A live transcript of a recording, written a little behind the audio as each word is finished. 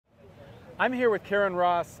I'm here with Karen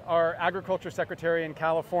Ross, our Agriculture Secretary in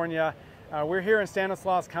California. We're here in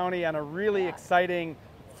Stanislaus County on a really exciting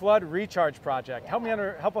flood recharge project.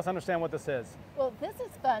 Help us understand what this is. Well, this is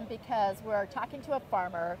fun because we're talking to a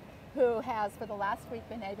farmer who has, for the last week,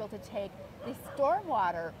 been able to take the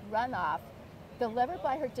stormwater runoff delivered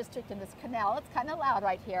by her district in this canal. It's kind of loud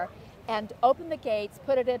right here, and open the gates,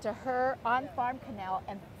 put it into her on-farm canal,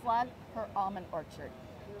 and flood her almond orchard.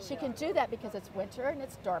 She can do that because it's winter and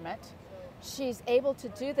it's dormant. She's able to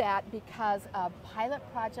do that because of pilot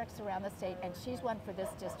projects around the state, and she's one for this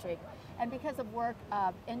district, and because of work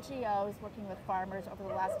of NGOs working with farmers over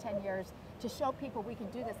the last 10 years to show people we can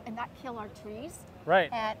do this and not kill our trees,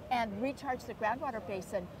 right, and recharge the groundwater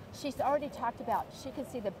basin. She's already talked about she can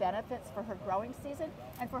see the benefits for her growing season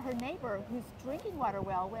and for her neighbor whose drinking water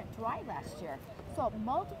well went dry last year. So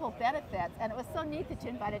multiple benefits, and it was so neat that you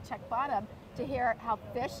invited Chuck Bottom to hear how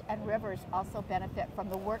fish and rivers also benefit from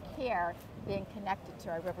the work here being connected to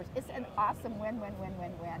our rivers. It's an awesome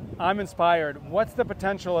win-win-win-win-win. I'm inspired. What's the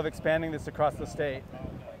potential of expanding this across the state?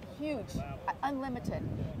 Huge, unlimited.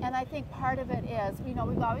 And I think part of it is, you know,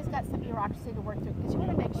 we've always got some bureaucracy to work through because you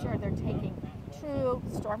want to make sure they're taking true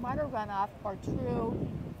stormwater runoff or true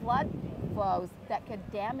flood flows that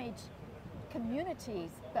could damage communities.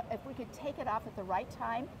 But if we could take it off at the right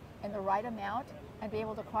time and the right amount and be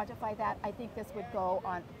able to quantify that, I think this would go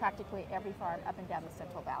on practically every farm up and down the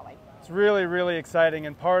Central Valley. It's really, really exciting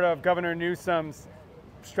and part of Governor Newsom's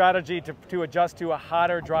strategy to adjust to a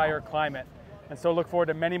hotter, drier climate. And so look forward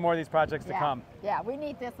to many more of these projects to come. Yeah, we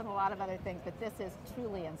need this and a lot of other things, but this is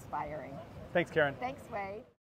truly inspiring. Thanks, Karen. Thanks, Ray.